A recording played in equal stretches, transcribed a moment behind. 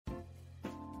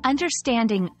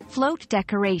Understanding float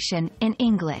decoration in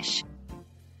English.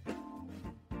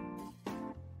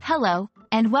 Hello,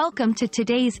 and welcome to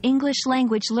today's English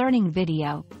language learning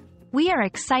video. We are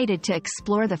excited to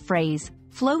explore the phrase,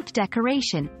 float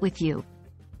decoration, with you.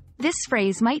 This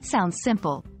phrase might sound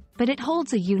simple, but it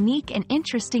holds a unique and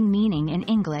interesting meaning in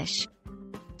English.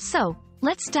 So,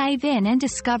 let's dive in and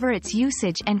discover its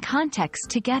usage and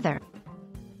context together.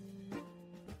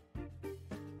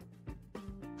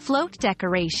 Float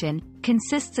decoration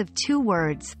consists of two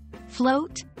words,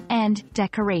 float and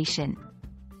decoration.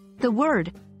 The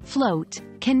word float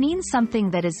can mean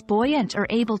something that is buoyant or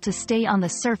able to stay on the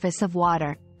surface of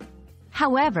water.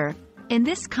 However, in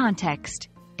this context,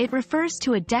 it refers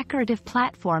to a decorative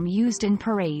platform used in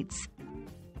parades.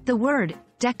 The word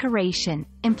decoration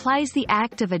implies the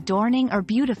act of adorning or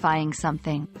beautifying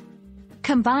something.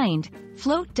 Combined,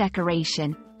 float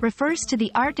decoration refers to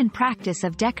the art and practice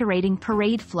of decorating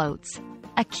parade floats,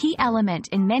 a key element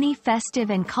in many festive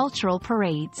and cultural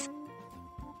parades.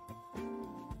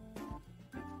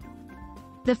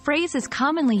 The phrase is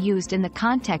commonly used in the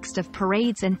context of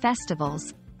parades and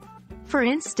festivals. For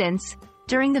instance,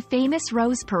 during the famous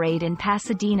Rose Parade in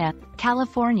Pasadena,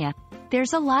 California,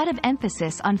 there's a lot of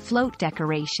emphasis on float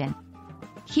decoration.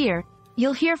 Here,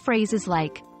 you'll hear phrases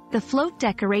like, "The float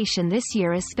decoration this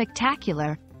year is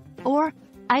spectacular," or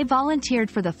 "I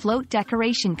volunteered for the float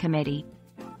decoration committee."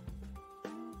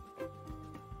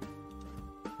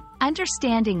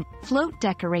 Understanding float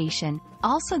decoration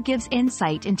also gives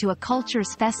insight into a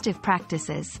culture's festive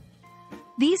practices.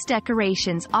 These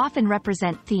decorations often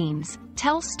represent themes,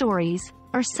 tell stories,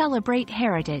 or celebrate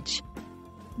heritage.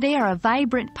 They are a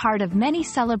vibrant part of many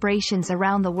celebrations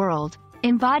around the world,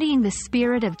 embodying the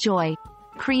spirit of joy,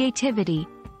 creativity,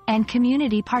 and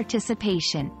community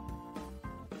participation.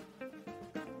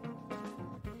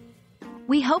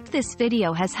 We hope this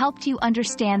video has helped you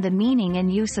understand the meaning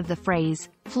and use of the phrase,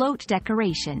 float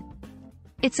decoration.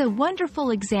 It's a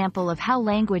wonderful example of how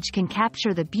language can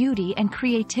capture the beauty and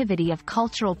creativity of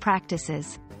cultural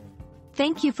practices.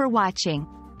 Thank you for watching,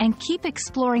 and keep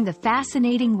exploring the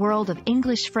fascinating world of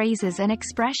English phrases and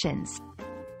expressions.